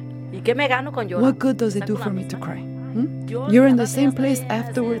brooding. What good does it do for me to cry? You're in the same place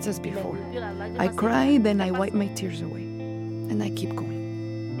afterwards as before. I cry, then I wipe my tears away. And I keep going.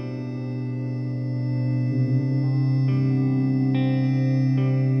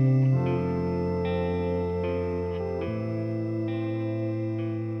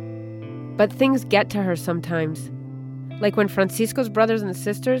 But things get to her sometimes. Like when Francisco's brothers and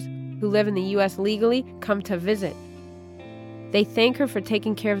sisters, who live in the U.S. legally, come to visit. They thank her for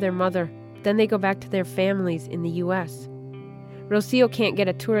taking care of their mother. Then they go back to their families in the U.S. Rocio can't get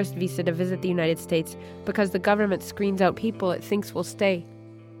a tourist visa to visit the United States because the government screens out people it thinks will stay.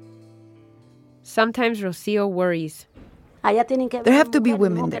 Sometimes Rocio worries. There have to be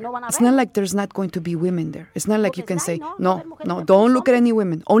women there. It's not like there's not going to be women there. It's not like you can say, no, don't look at any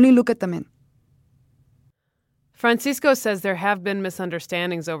women. Only look at the men. Francisco says there have been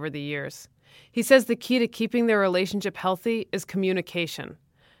misunderstandings over the years. He says the key to keeping their relationship healthy is communication.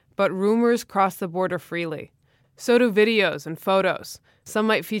 But rumors cross the border freely. So do videos and photos. Some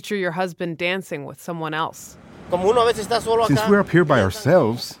might feature your husband dancing with someone else. Since we're up here by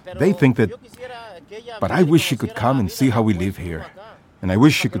ourselves, they think that... But I wish she could come and see how we live here. And I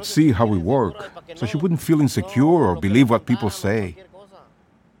wish she could see how we work, so she wouldn't feel insecure or believe what people say.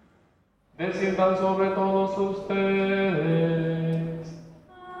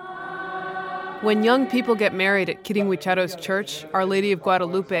 When young people get married at Kiringuicharo's church, Our Lady of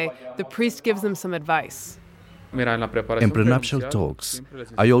Guadalupe, the priest gives them some advice. In prenuptial talks,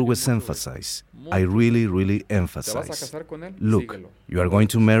 I always emphasize, I really emphasize, look, you are going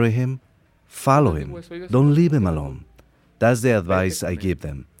to marry him? Follow him. Don't leave him alone. That's the advice I give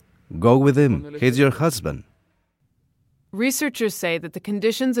them. Go with him. He's your husband. Researchers say that the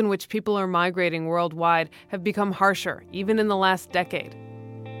conditions in which people are migrating worldwide have become harsher, even in the last decade.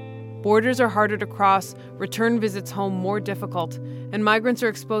 Borders are harder to cross, return visits home more difficult, and migrants are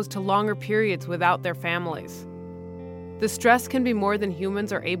exposed to longer periods without their families. The stress can be more than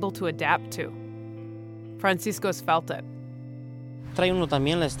humans are able to adapt to. Francisco's felt it.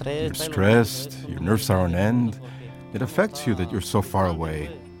 You're stressed, your nerves are on end. It affects you that you're so far away.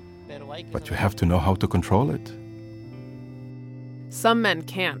 But you have to know how to control it. Some men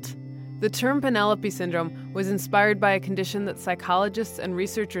can't. The term Penelope syndrome was inspired by a condition that psychologists and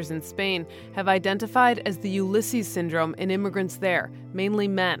researchers in Spain have identified as the Ulysses syndrome in immigrants there, mainly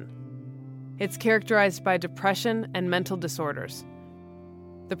men. It's characterized by depression and mental disorders.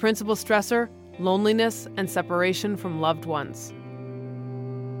 The principal stressor, loneliness and separation from loved ones.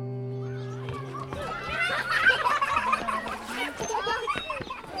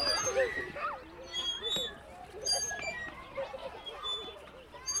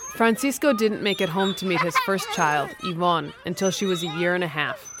 Francisco didn't make it home to meet his first child, Yvonne, until she was a year and a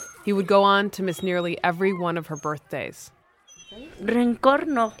half. He would go on to miss nearly every one of her birthdays.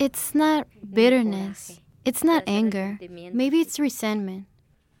 It's not bitterness. It's not anger. Maybe it's resentment.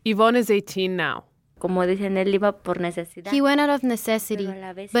 Yvonne is 18 now. He went out of necessity,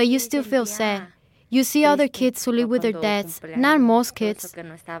 but you still feel sad. You see other kids who live with their dads, not most kids,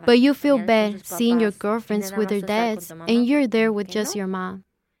 but you feel bad seeing your girlfriends with their dads, and you're there with just your mom.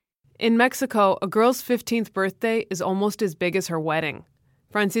 In Mexico, a girl's 15th birthday is almost as big as her wedding.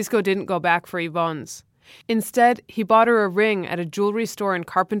 Francisco didn't go back for Yvonne's. Instead, he bought her a ring at a jewelry store in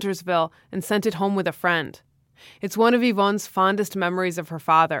Carpentersville and sent it home with a friend. It's one of Yvonne's fondest memories of her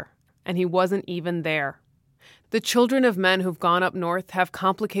father, and he wasn't even there. The children of men who've gone up north have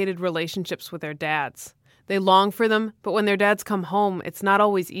complicated relationships with their dads. They long for them, but when their dads come home, it's not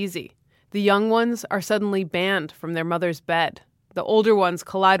always easy. The young ones are suddenly banned from their mother's bed. The older ones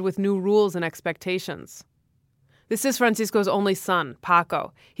collide with new rules and expectations. This is Francisco's only son,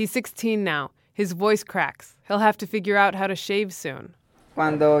 Paco. He's 16 now. His voice cracks. He'll have to figure out how to shave soon.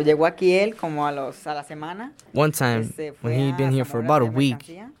 One time, when he'd been here for about a week,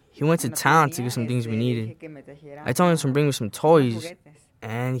 he went to town to get some things we needed. I told him to bring me some toys,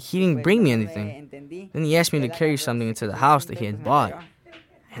 and he didn't bring me anything. Then he asked me to carry something into the house that he had bought.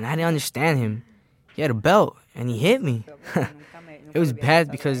 And I didn't understand him. He had a belt, and he hit me. It was bad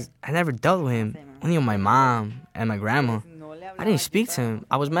because I never dealt with him, only with my mom and my grandma. I didn't speak to him.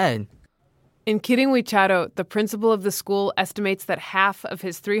 I was mad. In Kirin-Huicharo, the principal of the school estimates that half of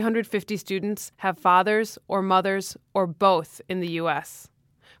his 350 students have fathers or mothers or both in the U.S.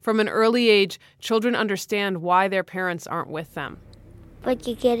 From an early age, children understand why their parents aren't with them.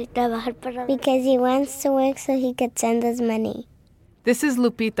 Because he wants to work so he could send us money. This is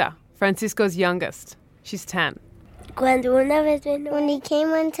Lupita, Francisco's youngest. She's 10. When he came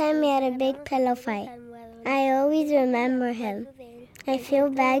one time, we had a big pillow fight. I always remember him. I feel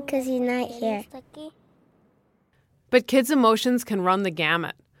bad because he's not here. But kids' emotions can run the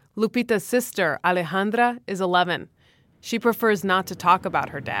gamut. Lupita's sister, Alejandra, is 11. She prefers not to talk about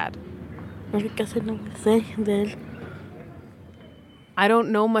her dad. I don't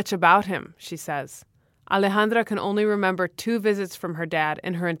know much about him, she says. Alejandra can only remember 2 visits from her dad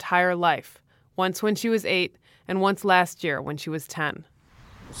in her entire life, once when she was 8 and once last year when she was 10.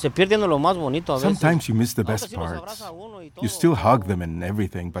 Sometimes you miss the best parts. You still hug them and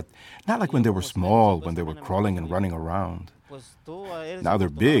everything, but not like when they were small, when they were crawling and running around. Now they're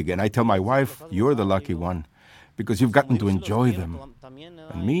big, and I tell my wife, you're the lucky one, because you've gotten to enjoy them.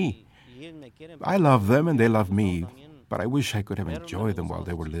 And me, I love them and they love me, but I wish I could have enjoyed them while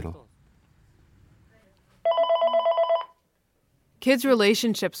they were little. Kids'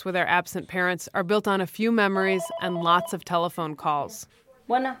 relationships with their absent parents are built on a few memories and lots of telephone calls.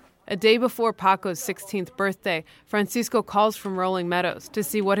 A day before Paco's 16th birthday, Francisco calls from Rolling Meadows to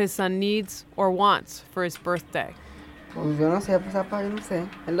see what his son needs or wants for his birthday. I don't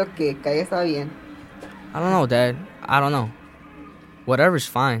know, Dad. I don't know. Whatever's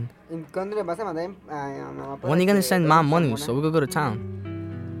fine. When are you gonna send Mom money so we could go to town?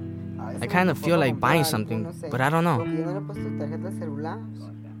 I kind of feel like buying something, but I don't know.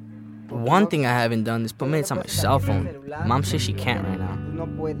 One thing I haven't done is put minutes on my cell phone. Mom says she can't right now.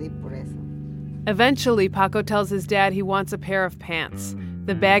 Eventually, Paco tells his dad he wants a pair of pants,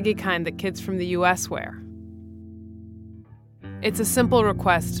 the baggy kind that kids from the U.S. wear. It's a simple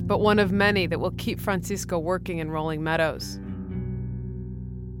request, but one of many that will keep Francisco working in Rolling Meadows.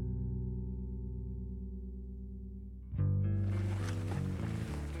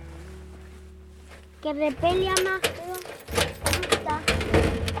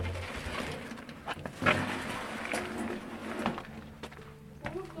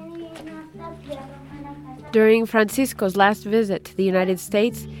 During Francisco's last visit to the United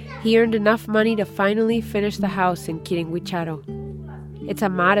States, he earned enough money to finally finish the house in Kirin-Huicharo. It's a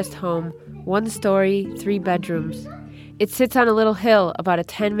modest home, 1 story, 3 bedrooms. It sits on a little hill about a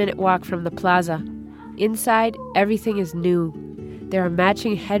 10-minute walk from the plaza. Inside, everything is new. There are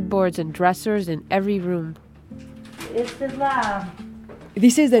matching headboards and dressers in every room.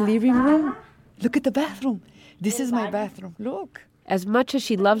 This is the living room. Look at the bathroom. This is my bathroom. Look. As much as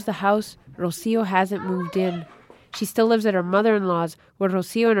she loves the house, Rocio hasn't moved in. She still lives at her mother-in-law's, where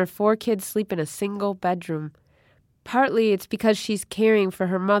Rocio and her 4 kids sleep in a single bedroom. Partly it's because she's caring for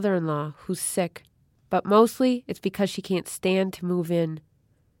her mother-in-law, who's sick. But mostly it's because she can't stand to move in.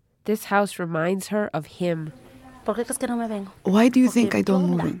 This house reminds her of him. Why do you think I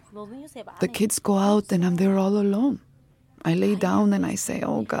don't move in? The kids go out and I'm there all alone. I lay down and I say,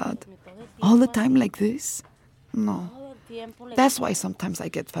 oh God, all the time like this? No. That's why sometimes I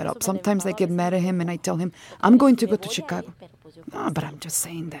get fed up. Sometimes I get mad at him and I tell him, I'm going to go to Chicago. No, but I'm just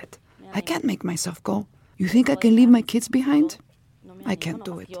saying that. I can't make myself go. You think I can leave my kids behind? I can't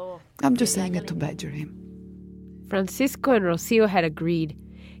do it. I'm just saying it to badger him. Francisco and Rocio had agreed.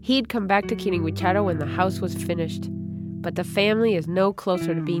 He'd come back to Quiriguicharo when the house was finished. But the family is no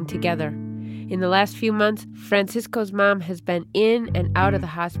closer to being together. In the last few months, Francisco's mom has been in and out of the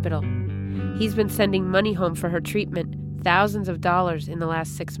hospital. He's been sending money home for her treatment, thousands of dollars in the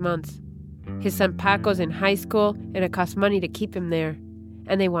last 6 months. His son Paco's in high school, and it costs money to keep him there.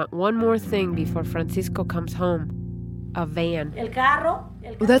 And they want one more thing before Francisco comes home. A van.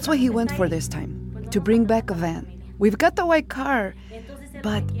 Well, that's what he went for this time, to bring back a van. We've got the white car,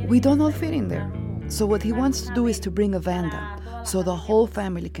 but we don't all fit in there. So what he wants to do is to bring a van down, so the whole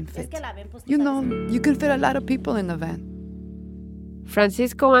family can fit. You know, you can fit a lot of people in the van.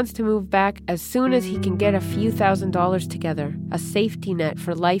 Francisco wants to move back as soon as he can get a few $1,000s together, a safety net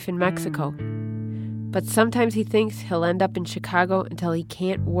for life in Mexico. But sometimes he thinks he'll end up in Chicago until he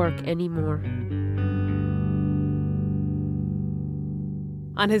can't work anymore.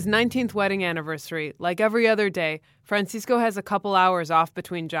 On his 19th wedding anniversary, like every other day, Francisco has a couple hours off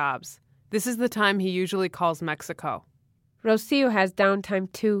between jobs. This is the time he usually calls Mexico. Rocio has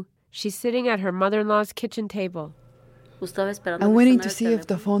downtime too. She's sitting at her mother-in-law's kitchen table. I'm waiting to see if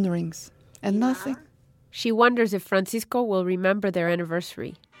the phone rings. And nothing. She wonders if Francisco will remember their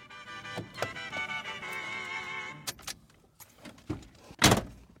anniversary.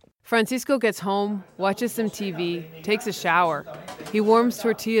 Francisco gets home, watches some TV, takes a shower. He warms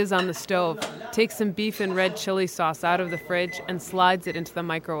tortillas on the stove, takes some beef and red chili sauce out of the fridge, and slides it into the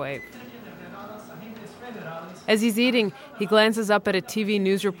microwave. As he's eating, he glances up at a TV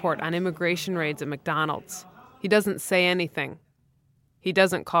news report on immigration raids at McDonald's. He doesn't say anything. He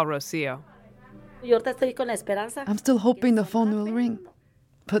doesn't call Rocio. I'm still hoping the phone will ring.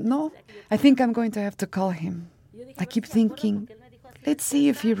 But no, I think I'm going to have to call him. I keep thinking, let's see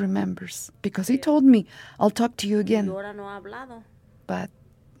if he remembers. Because he told me, I'll talk to you again. But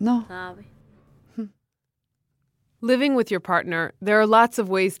no. Living with your partner, there are lots of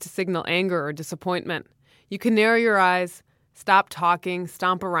ways to signal anger or disappointment. You can narrow your eyes, stop talking,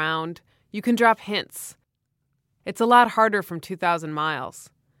 stomp around. You can drop hints. It's a lot harder from 2,000 miles.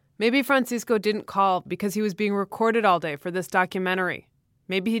 Maybe Francisco didn't call because he was being recorded all day for this documentary.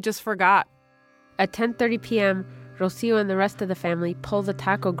 Maybe he just forgot. At 10:30 p.m., Rocio and the rest of the family pull the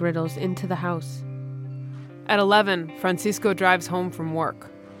taco griddles into the house. At 11, Francisco drives home from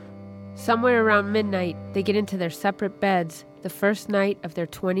work. Somewhere around midnight, they get into their separate beds, the first night of their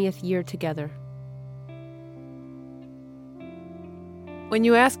 20th year together. When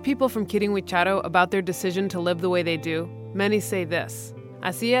you ask people from Quiriguicharo about their decision to live the way they do, many say this: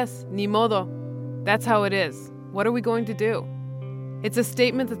 Así es, ni modo. That's how it is. What are we going to do? It's a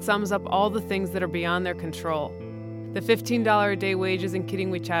statement that sums up all the things that are beyond their control. The $15 a day wages in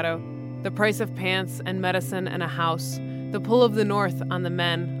Quiriguicharo, the price of pants and medicine and a house, the pull of the North on the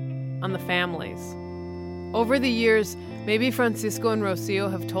men, on the families. Over the years, maybe Francisco and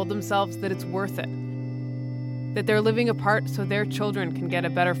Rocio have told themselves that it's worth it, that they're living apart so their children can get a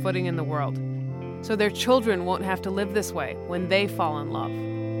better footing in the world, so their children won't have to live this way when they fall in love.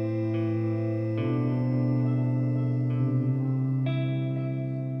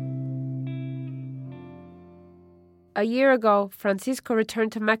 A year ago, Francisco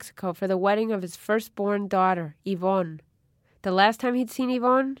returned to Mexico for the wedding of his firstborn daughter, Yvonne. The last time he'd seen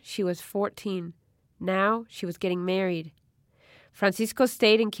Yvonne, she was 14. Now, she was getting married. Francisco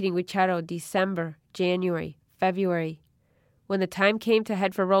stayed in Quiriguicharo December, January, February. When the time came to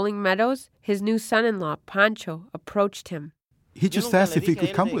head for Rolling Meadows, his new son-in-law, Pancho, approached him. He just asked if he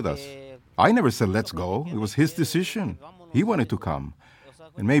could come with us. I never said let's go. It was his decision. He wanted to come.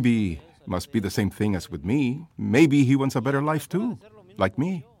 And maybe it must be the same thing as with me. Maybe he wants a better life too, like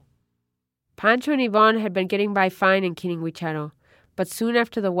me. Pancho and Yvonne had been getting by fine in Quiriguicharo, but soon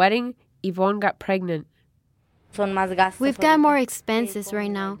after the wedding, Yvonne got pregnant. We've got more expenses right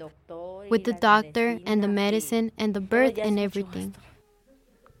now, with the doctor and the medicine and the birth and everything.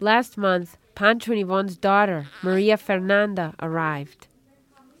 Last month, Pancho and Yvonne's daughter, Maria Fernanda, arrived.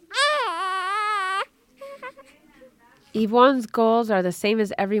 Yvonne's goals are the same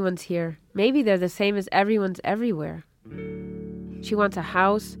as everyone's here. Maybe they're the same as everyone's everywhere. She wants a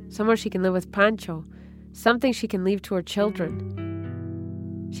house, somewhere she can live with Pancho, something she can leave to her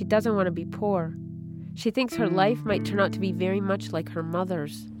children. She doesn't want to be poor. She thinks her life might turn out to be very much like her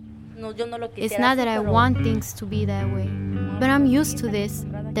mother's. It's not that I want things to be that way, but I'm used to this,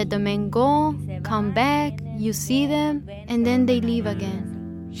 that the men go, come back, you see them, and then they leave again.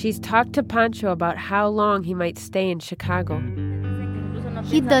 She's talked to Pancho about how long he might stay in Chicago.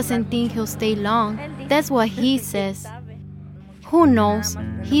 He doesn't think he'll stay long. That's what he says. Who knows?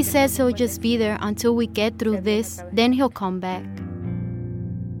 He says he'll just be there until we get through this, then he'll come back.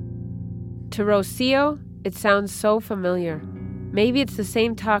 To Rocio, it sounds so familiar. Maybe it's the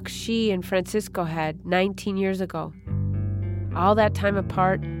same talk she and Francisco had 19 years ago. All that time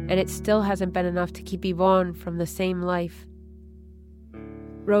apart, and it still hasn't been enough to keep Yvonne from the same life.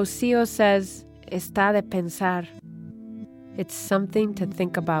 Rocio says, está de pensar. It's something to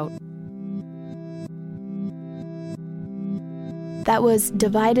think about. That was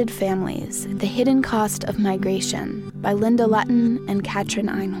Divided Families, The Hidden Cost of Migration by Linda Lutton and Katrin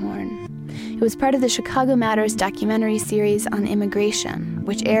Einhorn. It was part of the Chicago Matters documentary series on immigration,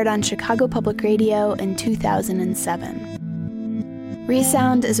 which aired on Chicago Public Radio in 2007.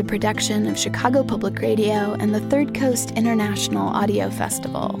 Resound is a production of Chicago Public Radio and the Third Coast International Audio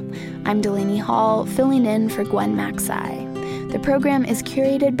Festival. I'm Delaney Hall, filling in for Gwen Macsai. The program is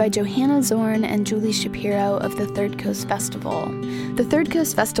curated by Johanna Zorn and Julie Shapiro of the Third Coast Festival. The Third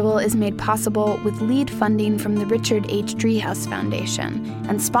Coast Festival is made possible with lead funding from the Richard H. Driehaus Foundation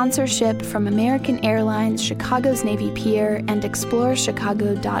and sponsorship from American Airlines, Chicago's Navy Pier, and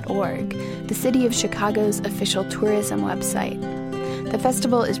ExploreChicago.org, the City of Chicago's official tourism website. The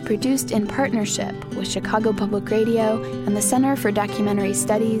festival is produced in partnership with Chicago Public Radio and the Center for Documentary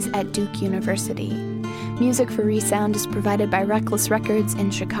Studies at Duke University. Music for Resound is provided by Reckless Records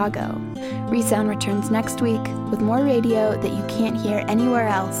in Chicago. Resound returns next week with more radio that you can't hear anywhere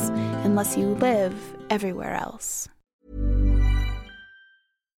else unless you live everywhere else.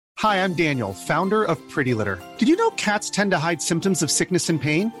 Hi, I'm Daniel, founder of Pretty Litter. Did you know cats tend to hide symptoms of sickness and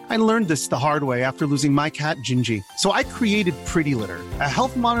pain? I learned this the hard way after losing my cat, Gingy. So I created Pretty Litter, a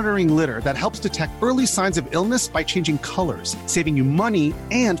health monitoring litter that helps detect early signs of illness by changing colors, saving you money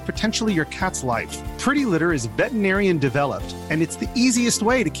and potentially your cat's life. Pretty Litter is veterinarian developed, and it's the easiest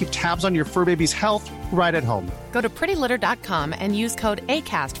way to keep tabs on your fur baby's health right at home. Go to prettylitter.com and use code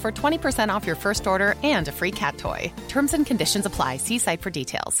ACAST for 20% off your first order and a free cat toy. Terms and conditions apply. See site for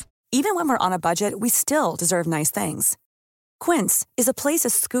details. Even when we're on a budget, we still deserve nice things. Quince is a place to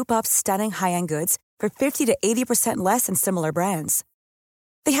scoop up stunning high-end goods for 50 to 80% less than similar brands.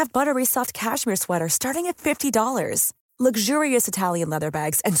 They have buttery soft cashmere sweaters starting at $50, luxurious Italian leather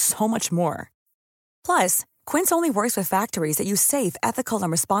bags, and so much more. Plus, Quince only works with factories that use safe, ethical,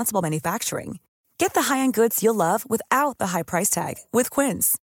 and responsible manufacturing. Get the high-end goods you'll love without the high price tag with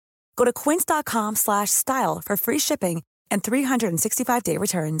Quince. Go to quince.com/style for free shipping and 365-day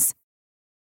returns.